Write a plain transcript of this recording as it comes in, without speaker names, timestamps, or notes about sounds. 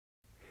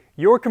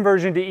Your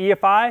conversion to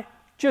EFI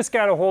just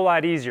got a whole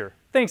lot easier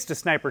thanks to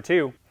Sniper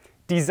 2.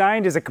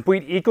 Designed as a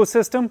complete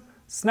ecosystem,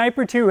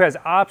 Sniper 2 has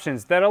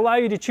options that allow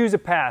you to choose a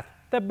path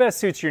that best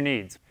suits your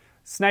needs.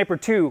 Sniper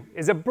 2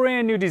 is a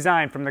brand new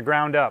design from the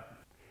ground up.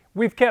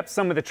 We've kept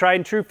some of the tried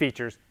and true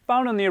features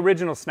found on the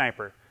original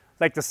Sniper,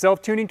 like the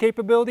self-tuning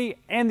capability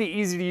and the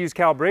easy-to-use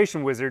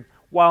calibration wizard,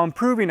 while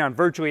improving on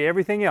virtually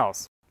everything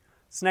else.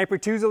 Sniper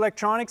 2's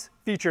electronics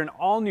feature an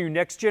all-new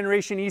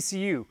next-generation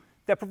ECU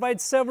that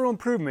provides several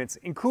improvements,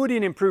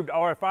 including improved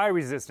RFI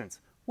resistance,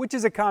 which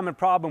is a common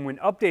problem when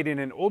updating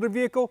an older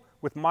vehicle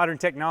with modern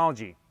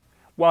technology.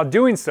 While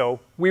doing so,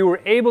 we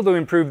were able to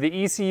improve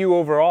the ECU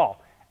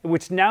overall,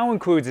 which now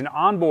includes an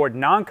onboard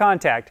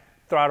non-contact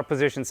throttle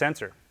position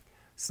sensor.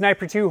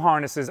 Sniper 2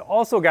 harnesses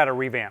also got a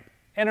revamp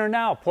and are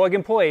now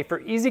plug-and-play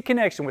for easy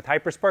connection with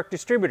Hyperspark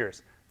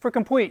distributors for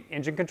complete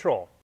engine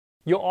control.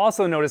 You'll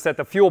also notice that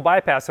the fuel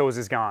bypass hose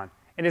is gone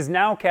and is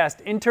now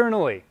cast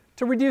internally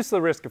to reduce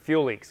the risk of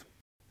fuel leaks.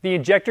 The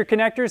injector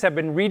connectors have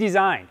been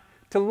redesigned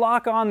to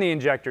lock on the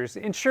injectors,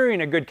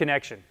 ensuring a good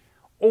connection.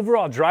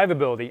 Overall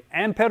drivability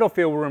and pedal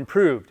feel were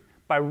improved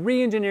by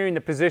re-engineering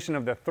the position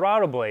of the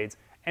throttle blades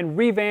and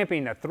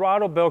revamping the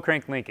throttle bell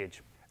crank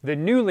linkage. The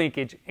new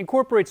linkage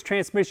incorporates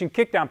transmission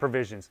kickdown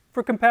provisions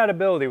for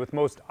compatibility with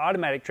most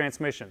automatic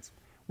transmissions.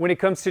 When it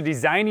comes to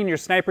designing your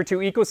Sniper 2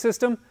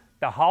 ecosystem,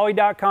 the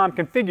Holley.com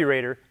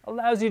configurator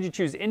allows you to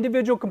choose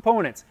individual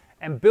components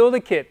and build a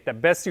kit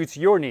that best suits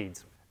your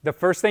needs. The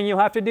first thing you'll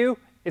have to do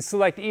is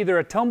select either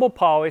a tumble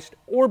polished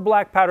or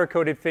black powder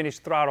coated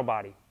finished throttle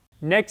body.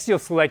 Next, you'll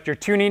select your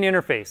tuning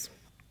interface.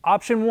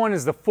 Option 1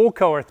 is the full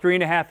color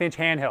 3.5-inch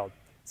handheld,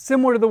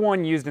 similar to the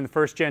one used in the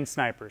first gen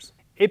Snipers.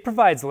 It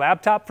provides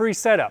laptop-free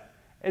setup,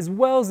 as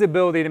well as the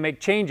ability to make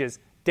changes,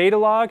 data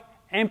log,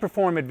 and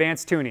perform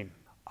advanced tuning.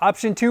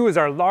 Option 2 is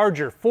our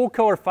larger full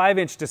color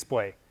 5-inch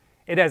display.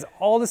 It has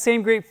all the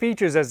same great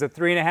features as the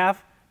 3.5,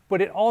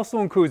 but it also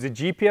includes a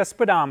GPS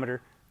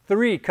speedometer,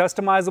 3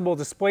 customizable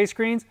display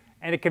screens,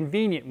 and a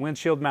convenient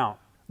windshield mount.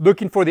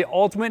 Looking for the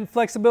ultimate in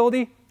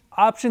flexibility?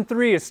 Option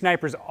 3 is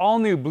Sniper's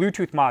all-new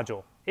Bluetooth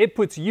module. It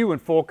puts you in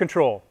full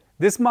control.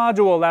 This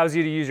module allows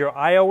you to use your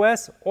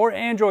iOS or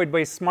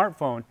Android-based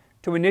smartphone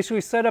to initially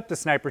set up the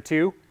Sniper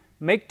 2,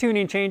 make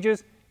tuning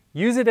changes,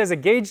 use it as a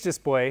gauge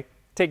display,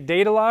 take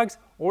data logs,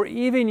 or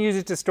even use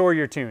it to store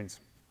your tunes.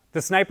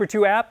 The Sniper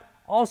 2 app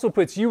also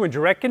puts you in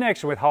direct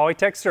connection with Holley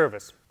Tech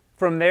Service.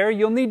 From there,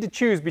 you'll need to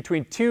choose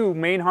between 2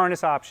 main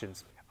harness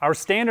options. Our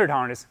standard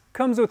harness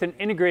comes with an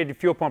integrated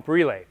fuel pump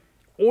relay,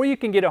 or you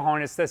can get a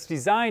harness that's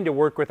designed to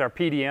work with our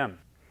PDM.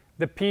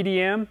 The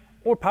PDM,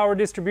 or Power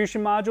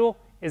Distribution Module,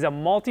 is a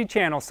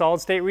multi-channel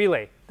solid-state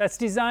relay that's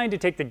designed to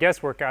take the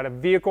guesswork out of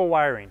vehicle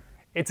wiring.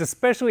 It's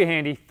especially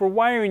handy for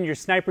wiring your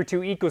Sniper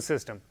 2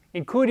 ecosystem,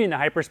 including the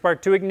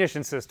Hyperspark 2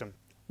 ignition system.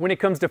 When it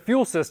comes to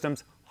fuel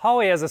systems,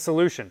 Holley has a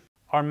solution.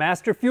 Our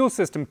Master Fuel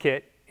System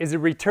Kit is a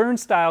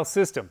return-style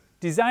system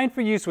designed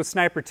for use with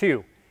Sniper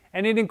 2,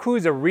 and it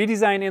includes a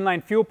redesigned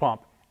inline fuel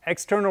pump,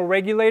 external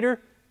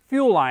regulator,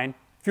 fuel line,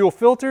 fuel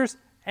filters,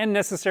 and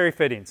necessary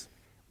fittings.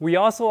 We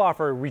also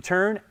offer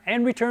return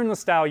and returnless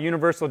style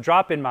universal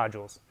drop-in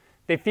modules.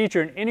 They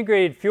feature an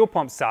integrated fuel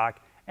pump sock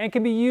and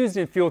can be used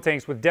in fuel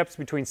tanks with depths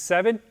between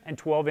 7 and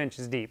 12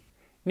 inches deep.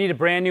 Need a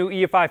brand new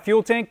EFI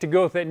fuel tank to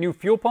go with that new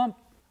fuel pump?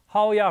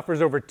 Holley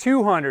offers over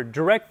 200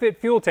 direct fit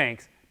fuel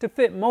tanks to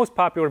fit most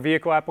popular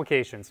vehicle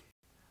applications.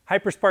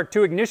 Hyperspark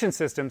 2 ignition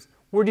systems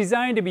were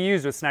designed to be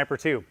used with Sniper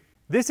 2.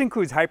 This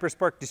includes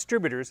Hyperspark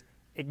distributors,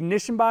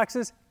 ignition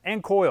boxes,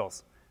 and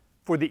coils.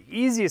 For the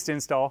easiest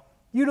install,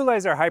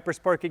 utilize our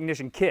Hyperspark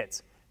ignition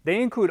kits.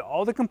 They include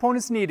all the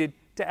components needed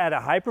to add a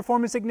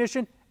high-performance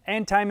ignition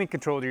and timing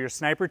control to your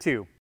Sniper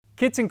 2.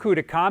 Kits include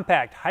a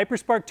compact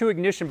Hyperspark 2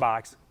 ignition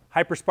box,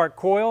 Hyperspark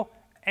coil,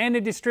 and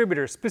a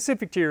distributor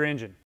specific to your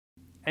engine.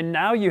 And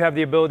now you have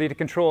the ability to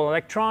control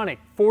electronic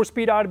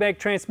 4-speed automatic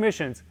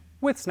transmissions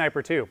with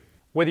Sniper 2.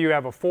 Whether you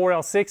have a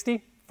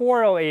 4L60,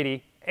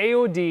 4L80,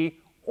 AOD,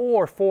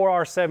 or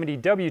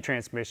 4R70W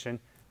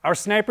transmission, our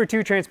Sniper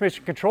 2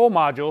 transmission control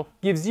module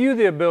gives you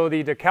the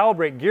ability to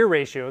calibrate gear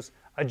ratios,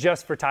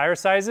 adjust for tire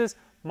sizes,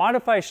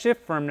 modify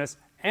shift firmness,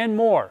 and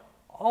more,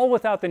 all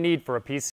without the need for a PC.